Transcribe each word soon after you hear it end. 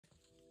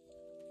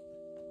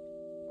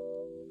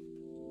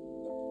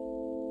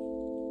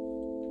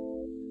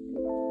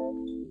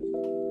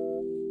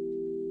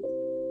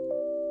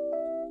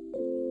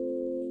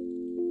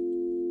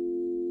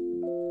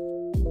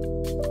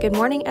Good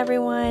morning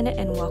everyone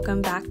and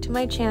welcome back to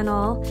my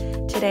channel.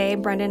 Today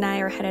Brenda and I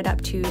are headed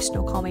up to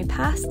Snoqualmie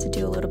Pass to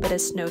do a little bit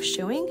of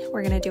snowshoeing.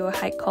 We're going to do a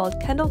hike called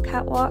Kendall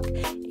Catwalk,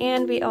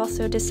 and we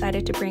also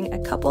decided to bring a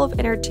couple of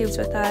inner tubes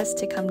with us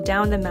to come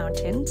down the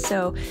mountain,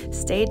 so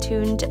stay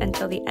tuned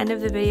until the end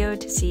of the video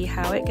to see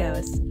how it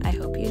goes. I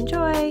hope you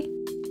enjoy!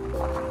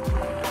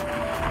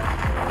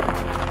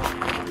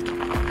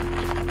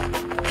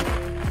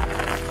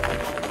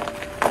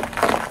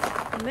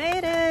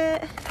 Made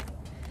it!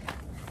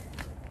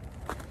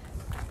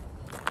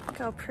 Look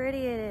how pretty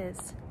it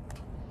is.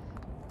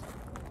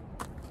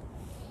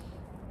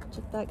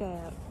 Check that guy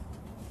out.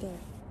 There.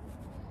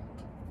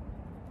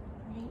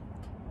 Right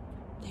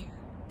there.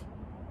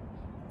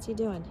 What's he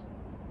doing?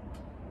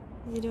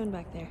 What's he doing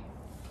back there?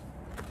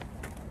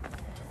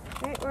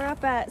 Alright, we're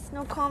up at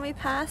Snoqualmie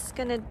Pass.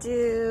 Gonna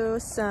do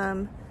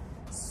some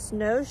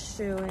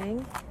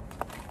snowshoeing.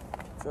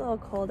 It's a little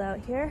cold out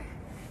here,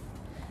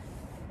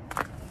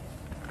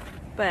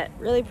 but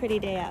really pretty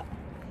day out.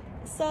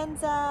 The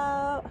sun's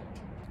out.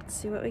 Let's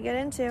see what we get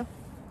into.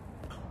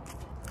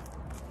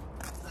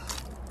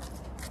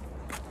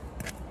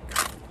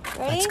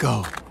 Ready? Let's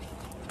go.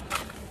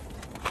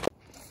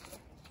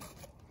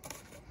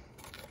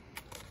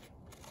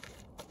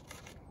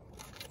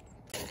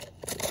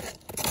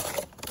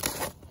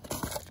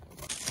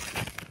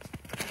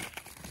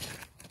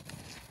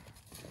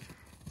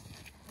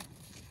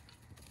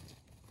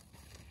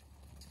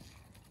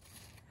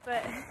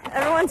 But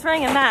everyone's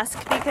wearing a mask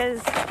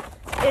because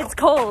it's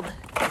cold.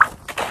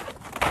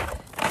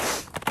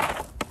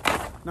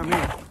 Not me.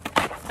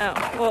 Oh,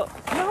 well,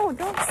 no,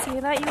 don't say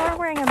that. You are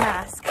wearing a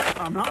mask.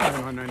 I'm not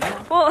wearing one right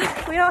now. Well,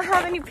 we don't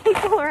have any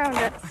people around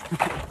us.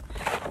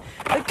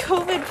 The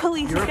COVID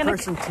police You're is gonna... a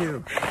person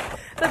too.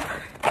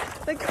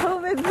 The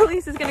COVID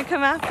police is gonna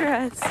come after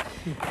us.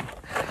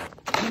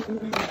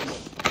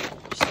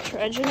 Just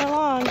trudging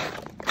along.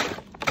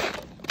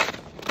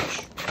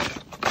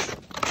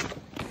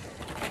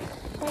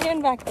 What are you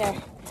doing back there?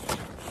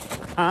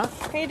 Huh?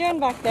 What are you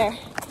doing back there?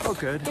 Oh,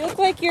 good. You look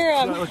like you're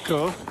Does that look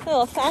cool? a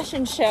little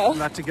fashion show. I'm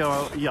about to go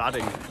out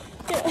yachting.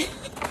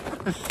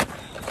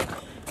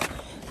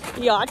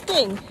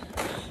 Yachting.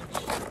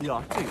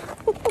 Yachting.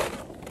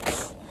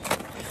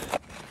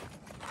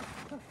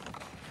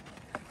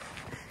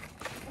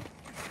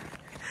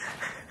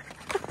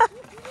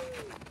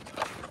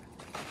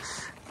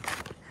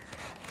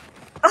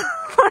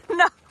 Oh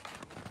no.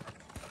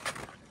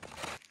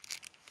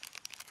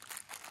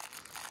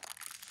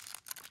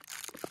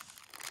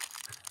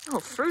 Oh,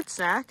 fruit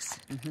snacks.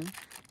 Mm-hmm.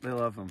 They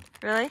love them.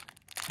 Really?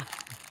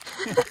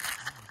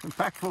 I'm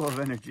packed full of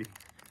energy.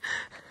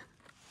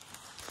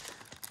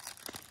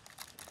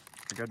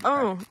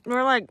 Oh,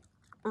 we're like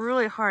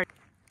really hard.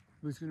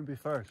 Who's gonna be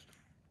first?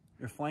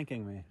 You're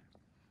flanking me.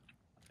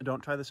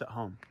 Don't try this at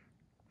home.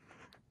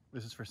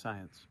 This is for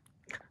science.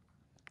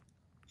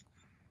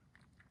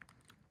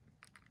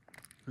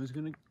 Who's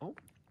gonna? Oh,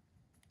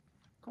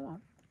 come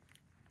on.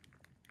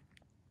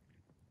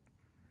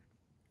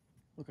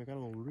 Look, I got a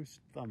little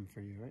roost thumb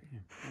for you right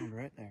here. Oh,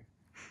 right there.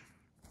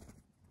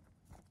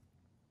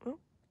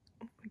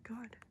 Oh my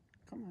God.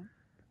 Come on.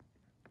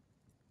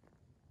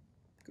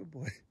 Good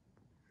boy.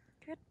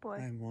 Good boy.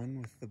 I'm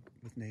one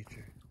with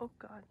nature. Oh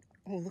God.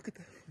 Oh, look at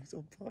that. He's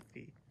so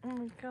puffy. Oh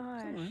my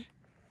gosh. Come on.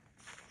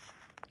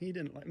 He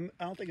didn't like.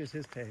 I don't think it was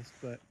his taste,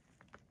 but.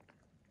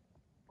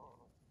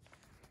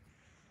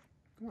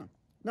 Come on.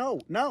 No,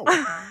 no.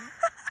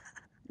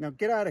 Now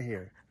get out of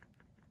here.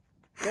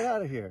 Get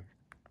out of here.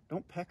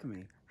 Don't peck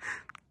me.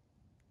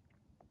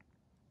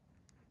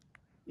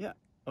 Yeah.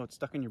 Oh, it's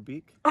stuck in your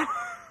beak?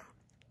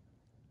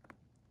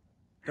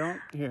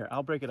 Don't. Here,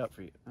 I'll break it up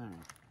for you. All right.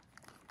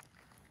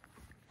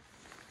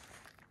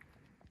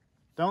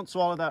 Don't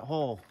swallow that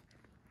whole.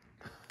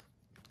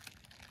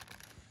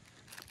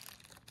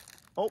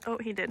 Oh. Oh,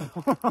 he did.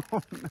 Oh,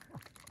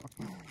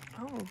 no.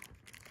 Oh.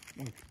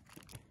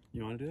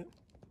 You want to do it?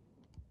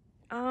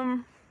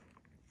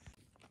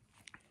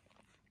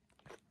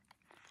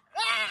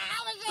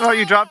 Oh,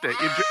 you dropped it.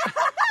 Oh,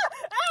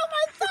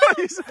 my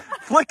God!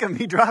 Flick him.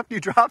 You dropped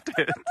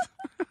it.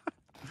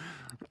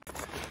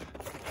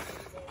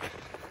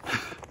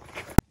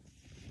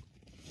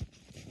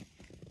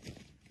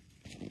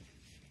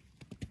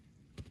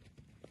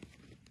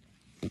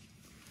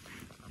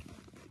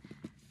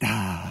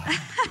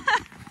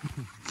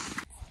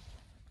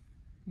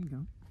 Here you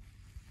go.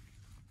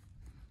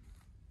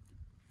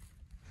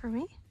 For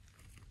me?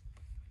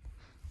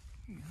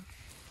 Here you go.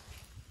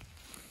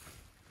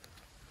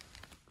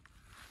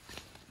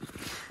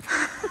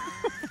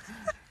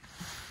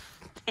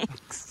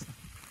 Thanks.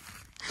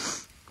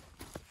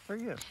 For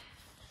you.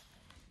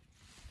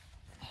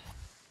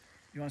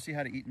 You want to see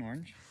how to eat an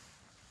orange?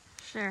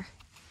 Sure.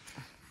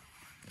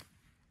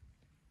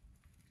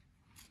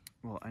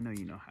 Well, I know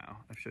you know how.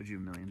 I've showed you a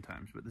million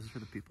times, but this is for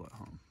the people at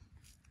home.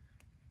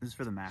 This is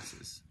for the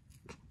masses.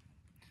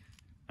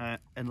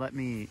 And let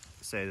me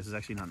say, this is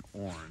actually not an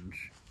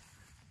orange.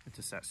 It's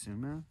a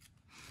satsuma,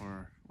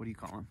 or what do you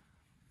call them?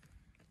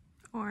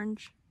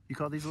 Orange. You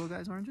call these little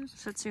guys oranges?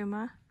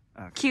 Satsuma.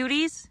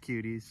 Cuties?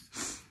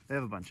 Cuties. They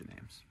have a bunch of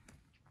names.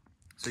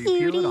 So you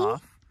peel it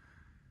off.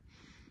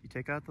 You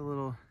take out the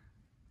little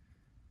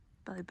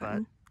belly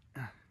button.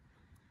 butt.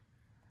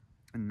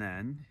 And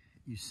then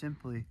you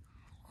simply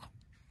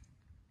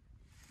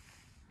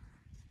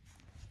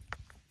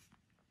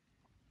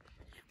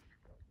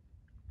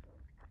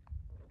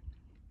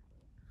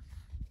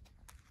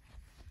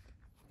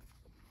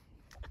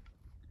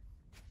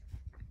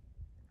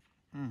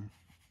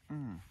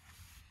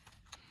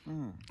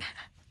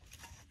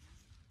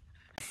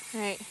All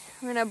right,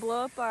 we're gonna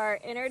blow up our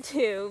inner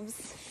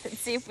tubes and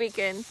see if we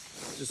can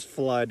just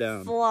fly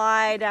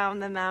down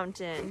the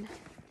mountain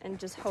and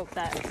just hope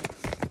that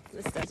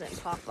this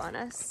doesn't pop on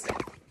us.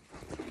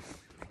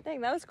 Dang,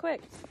 that was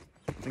quick.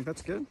 I think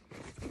that's good.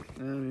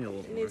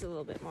 It Needs a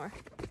little bit more.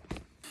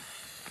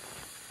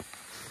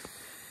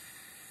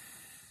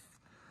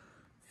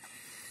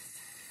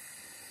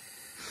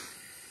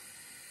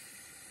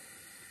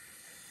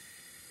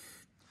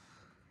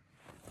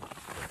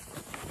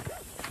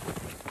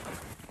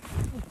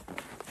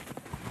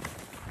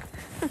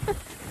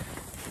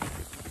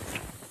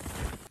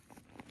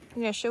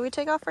 Yeah, should we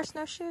take off our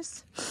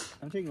snowshoes?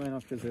 I'm taking mine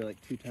off because they're like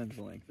 2 times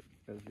the length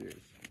as yours.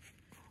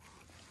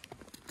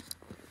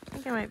 I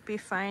think I might be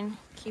fine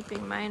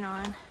keeping mine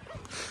on.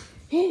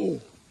 Oh!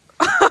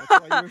 That's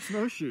why you wear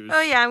snowshoes.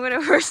 Oh yeah, I'm gonna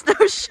wear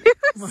snowshoes.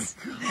 Oh my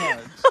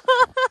god.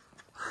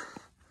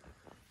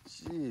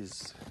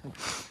 Jeez.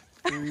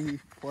 3+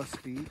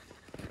 feet.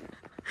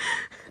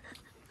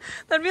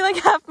 That'd be like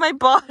half my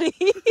body.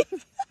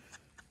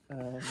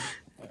 Alright.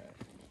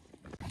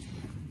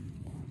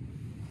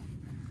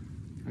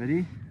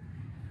 Ready?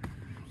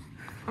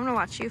 I'm gonna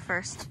watch you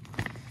first.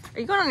 Are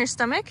you going on your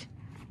stomach?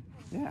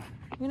 Yeah.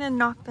 I'm gonna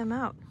knock them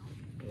out.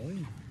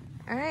 Really?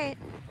 All right.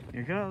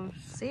 Here goes.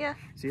 See ya.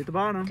 See you at the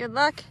bottom. Good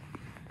luck.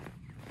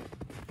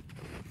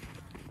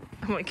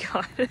 Oh my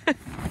god. It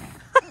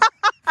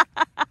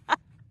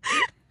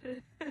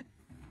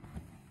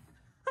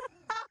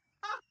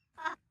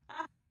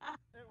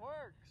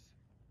works.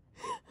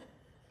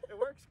 It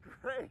works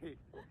great.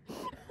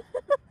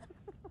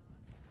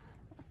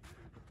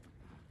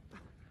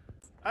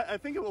 I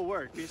think it will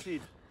work. You just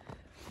need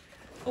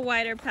A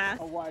wider path.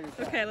 a wider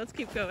path. Okay, let's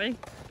keep going.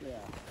 Yeah.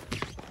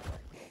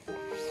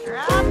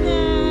 Strap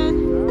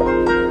in.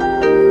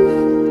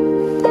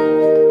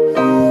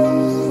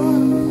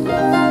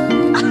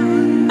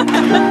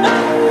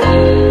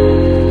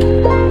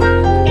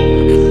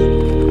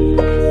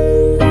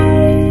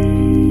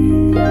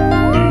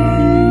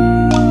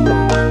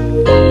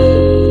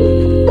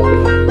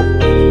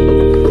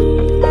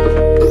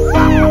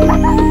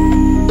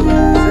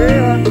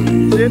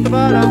 See you at the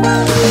bottom.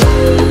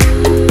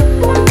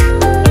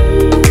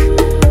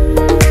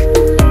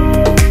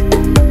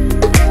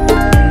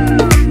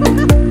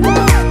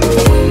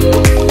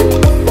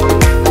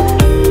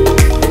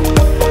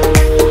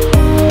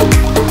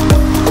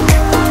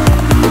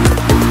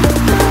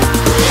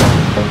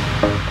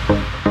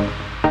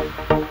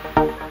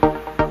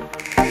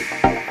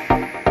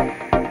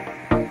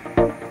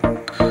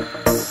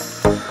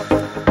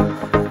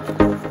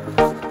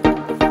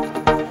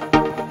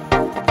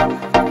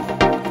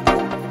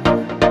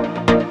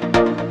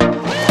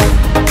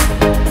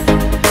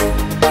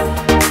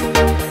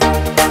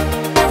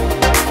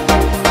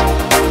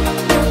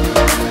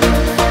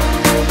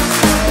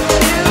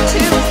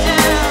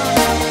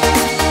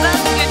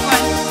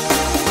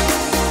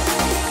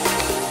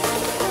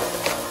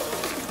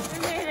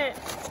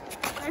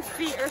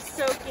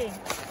 Soaking,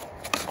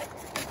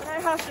 but I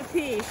have to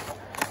pee.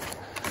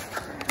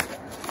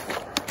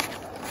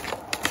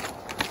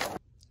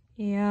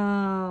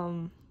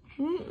 Yum.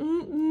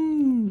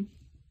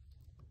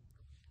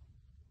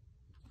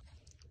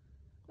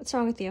 What's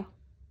wrong with you?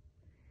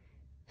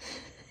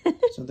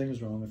 Something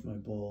was wrong with my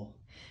bowl.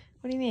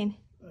 What do you mean?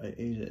 I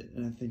ate it,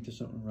 and I think there's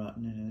something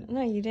rotten in it.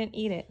 No, you didn't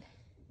eat it.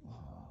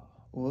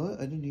 What?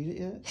 I didn't eat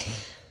it yet?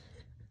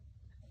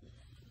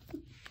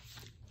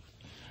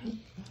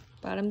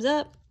 Bottoms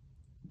up.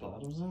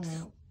 Bottoms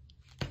up.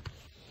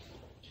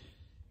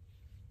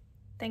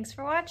 Thanks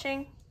for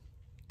watching.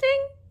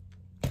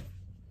 Ding.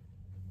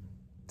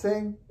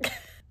 Ting.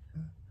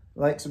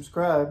 Like,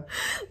 subscribe.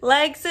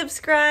 Like,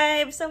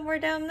 subscribe, somewhere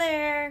down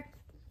there.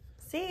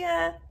 See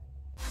ya.